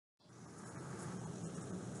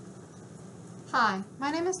Hi,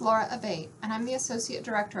 my name is Laura Abate, and I'm the Associate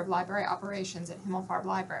Director of Library Operations at Himmelfarb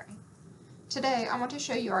Library. Today, I want to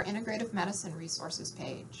show you our Integrative Medicine Resources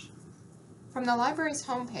page. From the library's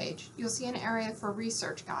homepage, you'll see an area for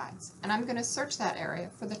research guides, and I'm going to search that area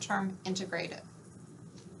for the term integrative.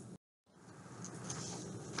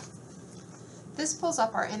 This pulls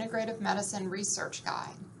up our Integrative Medicine Research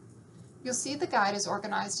Guide. You'll see the guide is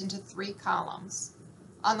organized into 3 columns.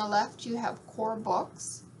 On the left, you have core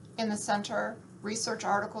books. In the center, research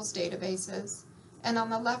articles databases, and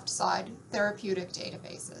on the left side, therapeutic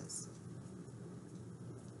databases.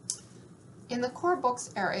 In the core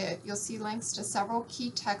books area, you'll see links to several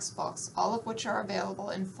key textbooks, all of which are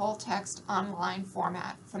available in full-text online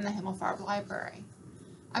format from the Himmelfarb Library.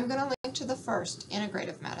 I'm going to link to the first,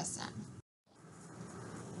 Integrative Medicine.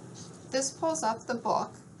 This pulls up the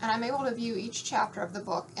book, and I'm able to view each chapter of the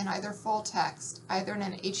book in either full text, either in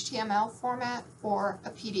an HTML format or a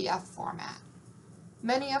PDF format.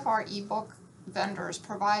 Many of our ebook vendors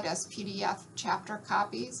provide us PDF chapter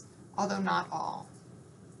copies, although not all.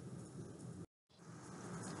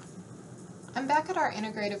 I'm back at our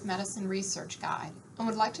Integrative Medicine Research Guide and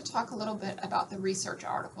would like to talk a little bit about the research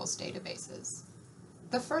articles databases.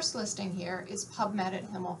 The first listing here is PubMed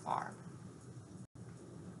at Himmelfarb.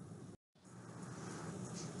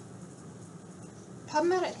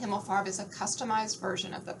 PubMed at Himmelfarb is a customized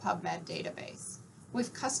version of the PubMed database.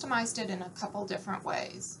 We've customized it in a couple different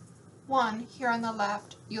ways. One, here on the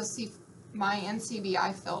left, you'll see My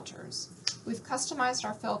NCBI filters. We've customized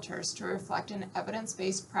our filters to reflect an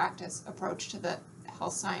evidence-based practice approach to the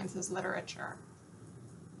health sciences literature.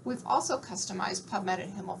 We've also customized PubMed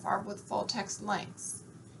at Himmelfarb with full-text links.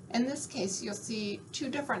 In this case, you'll see 2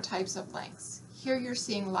 different types of links. Here you're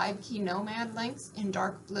seeing LibKey Nomad links in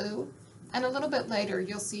dark blue, and a little bit later,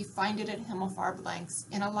 you'll see Find It at Himmelfarb links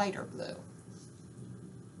in a lighter blue.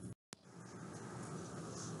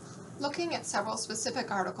 Looking at several specific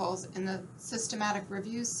articles in the Systematic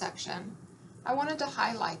Reviews section, I wanted to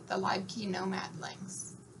highlight the LibKey Nomad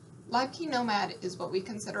links. LibKey Nomad is what we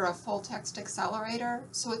consider a full-text accelerator,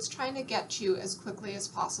 so it's trying to get you as quickly as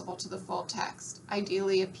possible to the full text,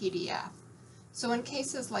 ideally a PDF. So in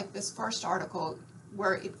cases like this first article,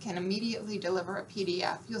 where it can immediately deliver a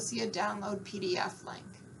PDF, you'll see a download PDF link.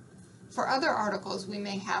 For other articles, we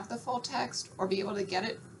may have the full text or be able to get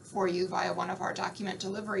it for you via one of our document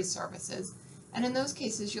delivery services, and in those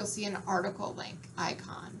cases you'll see an article link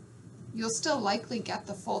icon. You'll still likely get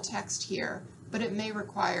the full text here, but it may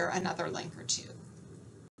require another link or 2.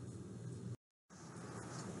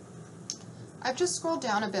 I've just scrolled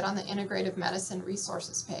down a bit on the Integrative Medicine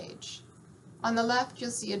Resources page. On the left,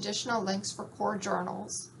 you'll see additional links for core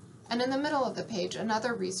journals, and in the middle of the page,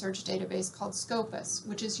 another research database called Scopus,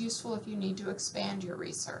 which is useful if you need to expand your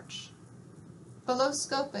research. Below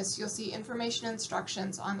Scopus, you'll see information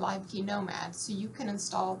instructions on LibKey Nomad, so you can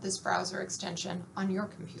install this browser extension on your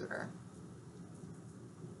computer.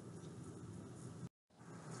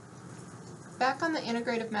 Back on the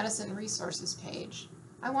Integrative Medicine Resources page,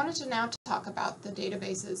 I wanted to now talk about the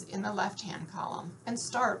databases in the left-hand column and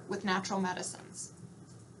start with natural medicines.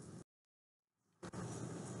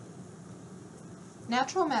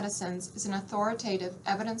 Natural Medicines is an authoritative,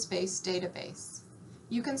 evidence-based database.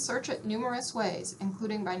 You can search it numerous ways,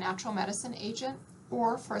 including by natural medicine agent,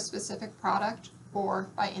 or for a specific product,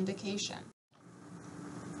 or by indication.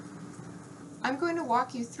 I'm going to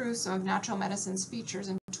walk you through some of natural medicine's features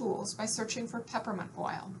and tools by searching for peppermint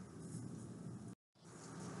oil.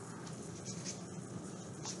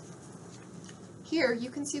 Here you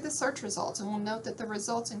can see the search results, and will note that the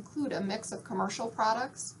results include a mix of commercial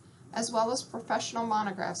products as well as professional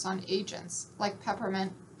monographs on agents like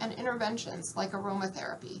peppermint and interventions like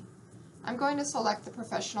aromatherapy. I'm going to select the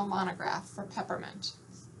professional monograph for peppermint.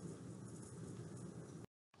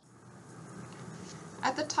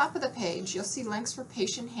 At the top of the page, you'll see links for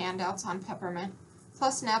patient handouts on peppermint,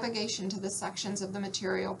 plus navigation to the sections of the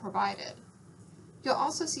material provided. You'll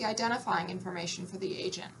also see identifying information for the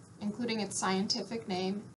agent, including its scientific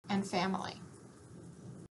name and family.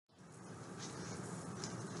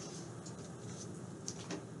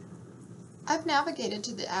 I've navigated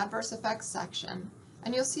to the Adverse Effects section,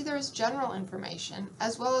 and you'll see there is general information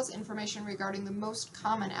as well as information regarding the most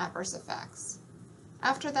common adverse effects.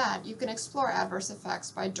 After that, you can explore adverse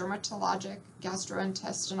effects by dermatologic,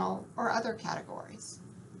 gastrointestinal, or other categories.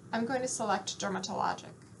 I'm going to select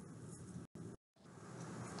dermatologic.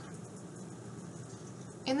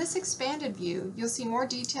 In this expanded view, you'll see more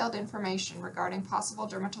detailed information regarding possible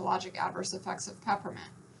dermatologic adverse effects of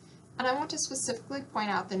peppermint, and I want to specifically point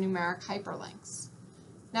out the numeric hyperlinks.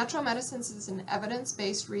 Natural Medicines is an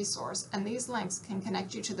evidence-based resource, and these links can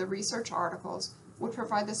connect you to the research articles which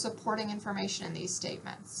provide the supporting information in these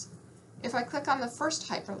statements. If I click on the first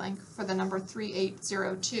hyperlink for the number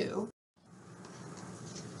 3802,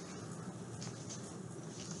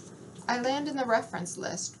 I land in the reference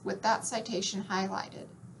list with that citation highlighted.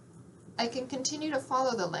 I can continue to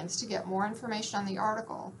follow the links to get more information on the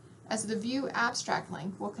article, as the View Abstract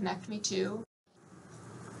link will connect me to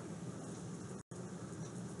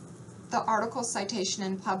the article citation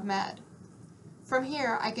in PubMed. From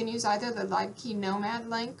here, I can use either the LibKey Nomad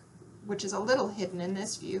link, which is a little hidden in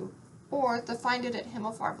this view, or the Find It at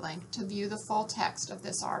Himmelfarb link to view the full text of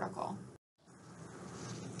this article.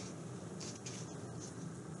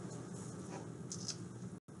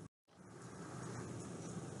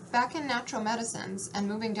 Back in Natural Medicines and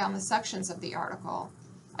moving down the sections of the article,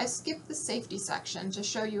 I skipped the safety section to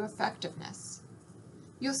show you effectiveness.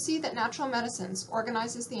 You'll see that Natural Medicines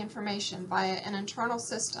organizes the information via an internal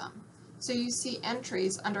system, so you see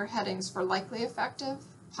entries under headings for likely effective,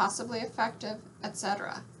 possibly effective,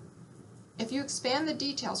 etc. If you expand the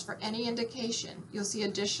details for any indication, you'll see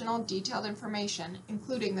additional detailed information,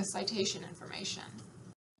 including the citation information.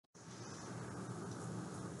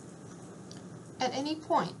 At any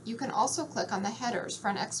point, you can also click on the headers for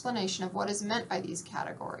an explanation of what is meant by these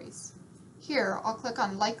categories. Here, I'll click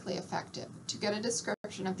on Likely Effective to get a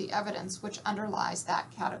description of the evidence which underlies that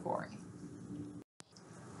category.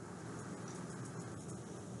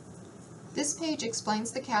 This page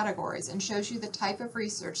explains the categories and shows you the type of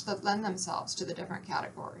research that lend themselves to the different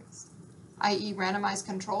categories, i.e. randomized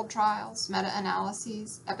controlled trials,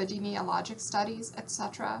 meta-analyses, epidemiologic studies,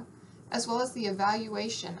 etc., as well as the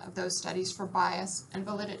evaluation of those studies for bias and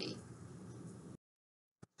validity.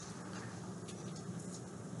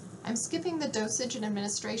 I'm skipping the dosage and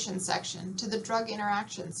administration section to the drug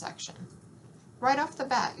interaction section. Right off the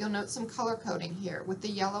bat, you'll note some color coding here with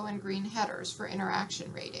the yellow and green headers for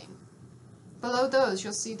interaction rating. Below those,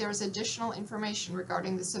 you'll see there's additional information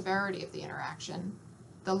regarding the severity of the interaction,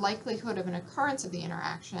 the likelihood of an occurrence of the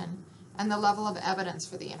interaction, and the level of evidence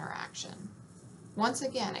for the interaction. Once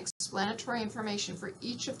again, explanatory information for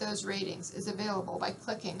each of those ratings is available by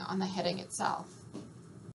clicking on the heading itself.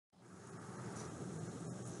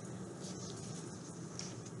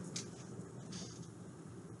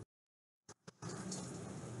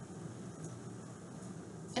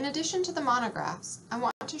 In addition to the monographs, I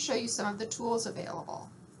want to show you some of the tools available.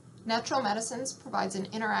 Natural Medicines provides an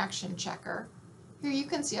interaction checker. Here you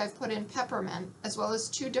can see I've put in peppermint as well as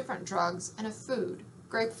 2 different drugs and a food,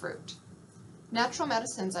 grapefruit. Natural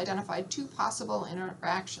Medicines identified 2 possible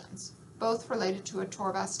interactions, both related to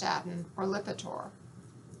atorvastatin or Lipitor.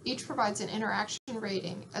 Each provides an interaction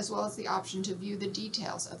rating as well as the option to view the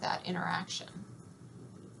details of that interaction.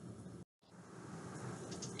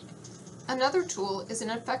 Another tool is an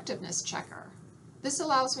effectiveness checker. This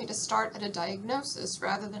allows me to start at a diagnosis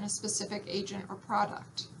rather than a specific agent or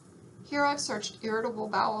product. Here I've searched irritable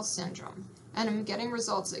bowel syndrome, and I'm getting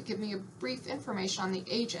results that give me a brief information on the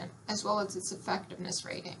agent as well as its effectiveness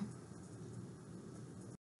rating.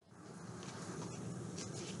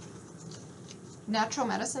 Natural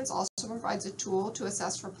Medicines also provides a tool to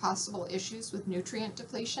assess for possible issues with nutrient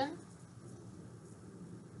depletion,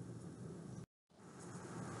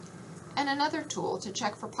 and another tool to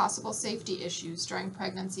check for possible safety issues during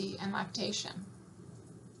pregnancy and lactation.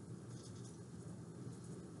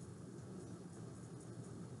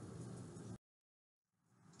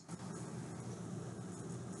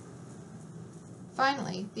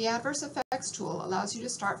 Finally, the Adverse Effects tool allows you to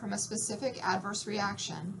start from a specific adverse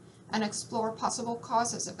reaction and explore possible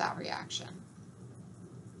causes of that reaction.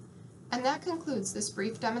 And that concludes this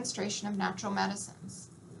brief demonstration of Natural Medicines.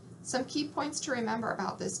 Some key points to remember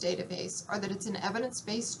about this database are that it's an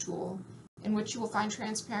evidence-based tool in which you will find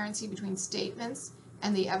transparency between statements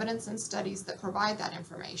and the evidence and studies that provide that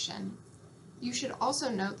information. You should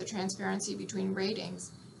also note the transparency between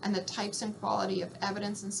ratings and the types and quality of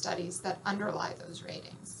evidence and studies that underlie those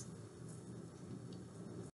ratings.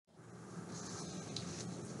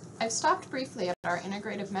 I've stopped briefly at our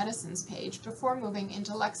Integrative Medicines page before moving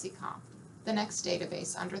into Lexicomp, the next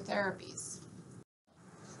database under therapies.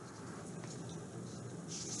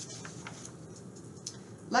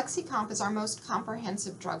 Lexicomp is our most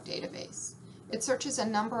comprehensive drug database. It searches a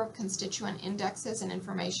number of constituent indexes and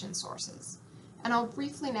information sources, and I'll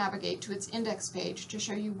briefly navigate to its index page to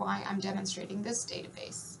show you why I'm demonstrating this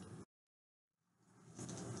database.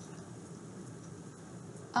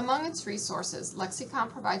 Among its resources,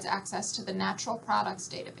 Lexicomp provides access to the Natural Products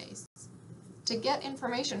database. To get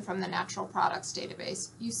information from the Natural Products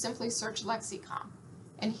database, you simply search Lexicomp,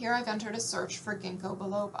 and here I've entered a search for ginkgo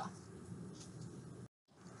biloba.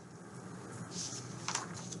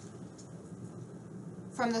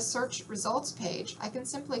 From the search results page, I can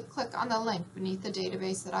simply click on the link beneath the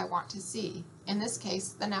database that I want to see, in this case,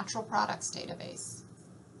 the Natural Products database.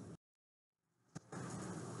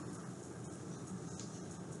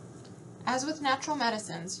 As with natural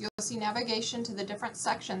medicines, you'll see navigation to the different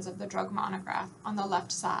sections of the drug monograph on the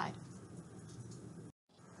left side.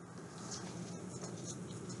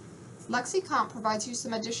 Lexicomp provides you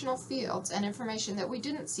some additional fields and information that we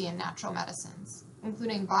didn't see in natural medicines,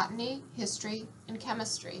 including botany, history, and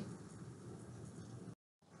chemistry.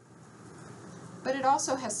 But it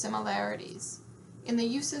also has similarities. In the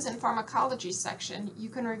Uses in Pharmacology section, you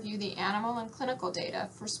can review the animal and clinical data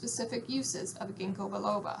for specific uses of ginkgo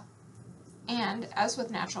biloba. And, as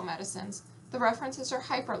with natural medicines, the references are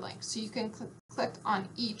hyperlinked, so you can click on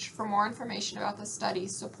each for more information about the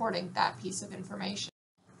studies supporting that piece of information.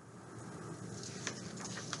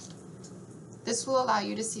 This will allow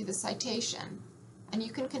you to see the citation, and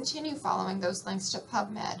you can continue following those links to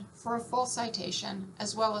PubMed for a full citation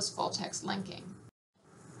as well as full-text linking.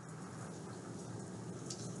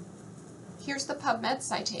 Here's the PubMed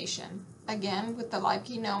citation, again with the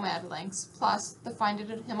LibKey Nomad links plus the Find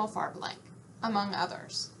It at Himmelfarb link, among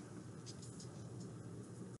others.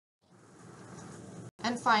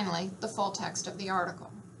 And finally, the full text of the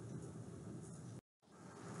article.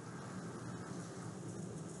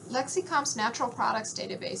 Lexicomp's Natural Products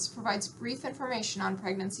database provides brief information on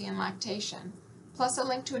pregnancy and lactation, plus a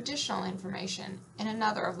link to additional information in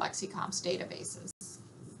another of Lexicomp's databases.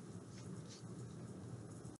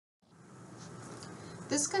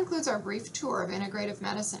 This concludes our brief tour of integrative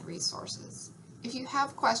medicine resources. If you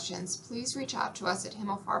have questions, please reach out to us at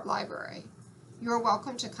Himmelfarb Library. You are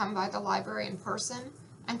welcome to come by the library in person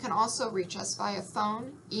and can also reach us via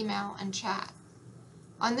phone, email, and chat.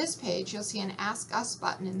 On this page, you'll see an Ask Us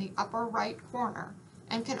button in the upper right corner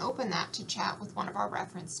and can open that to chat with one of our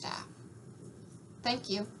reference staff. Thank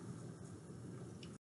you.